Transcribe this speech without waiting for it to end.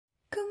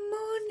Good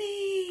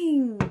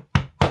morning!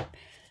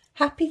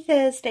 Happy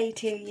Thursday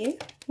to you.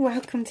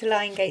 Welcome to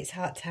Lion Gates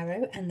Heart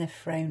Tarot and the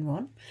Throne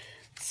one.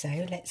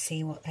 So let's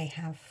see what they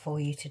have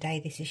for you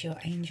today. This is your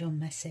angel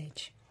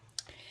message.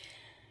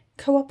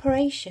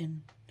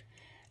 Cooperation.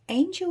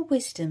 Angel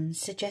wisdom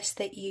suggests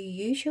that you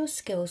use your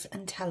skills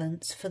and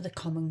talents for the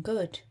common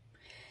good.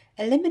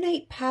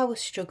 Eliminate power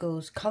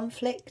struggles,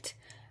 conflict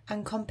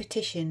and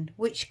competition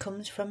which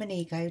comes from an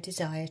ego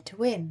desire to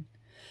win.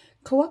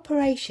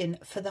 Cooperation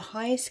for the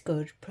highest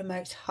good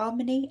promotes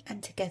harmony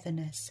and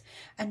togetherness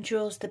and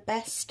draws the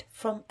best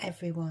from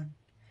everyone.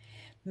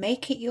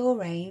 Make it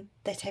your aim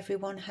that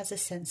everyone has a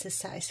sense of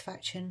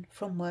satisfaction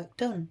from work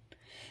done.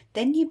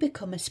 Then you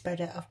become a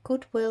spreader of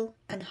goodwill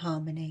and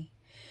harmony.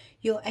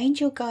 Your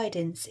angel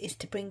guidance is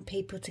to bring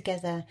people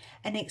together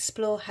and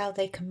explore how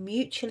they can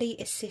mutually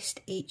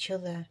assist each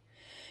other.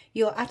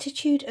 Your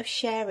attitude of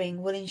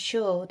sharing will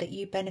ensure that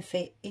you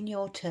benefit in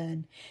your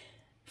turn,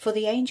 for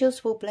the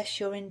angels will bless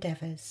your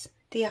endeavours.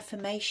 The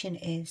affirmation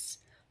is,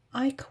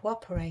 I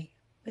cooperate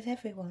with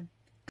everyone.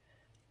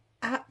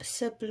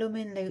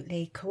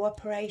 Absolutely,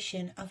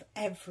 cooperation of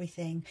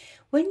everything.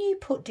 When you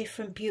put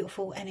different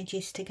beautiful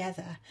energies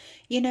together,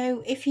 you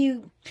know, if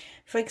you,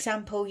 for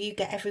example, you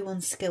get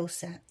everyone's skill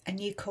set and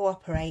you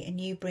cooperate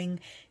and you bring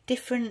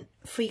different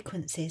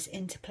frequencies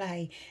into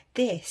play,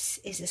 this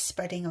is a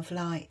spreading of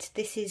light.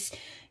 This is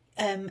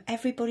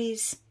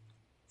everybody's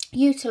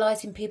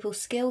utilising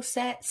people's skill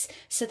sets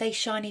so they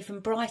shine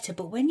even brighter.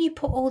 But when you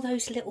put all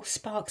those little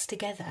sparks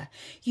together,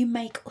 you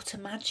make utter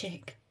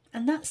magic.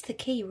 And that's the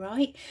key,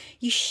 right?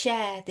 You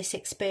share this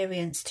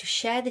experience. To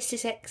share this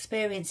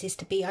experience is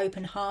to be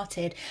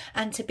open-hearted.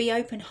 And to be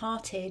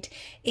open-hearted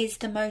is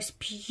the most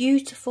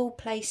beautiful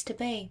place to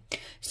be.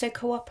 So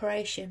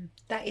cooperation,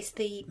 that is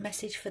the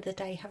message for the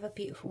day. Have a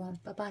beautiful one.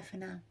 Bye-bye for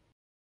now.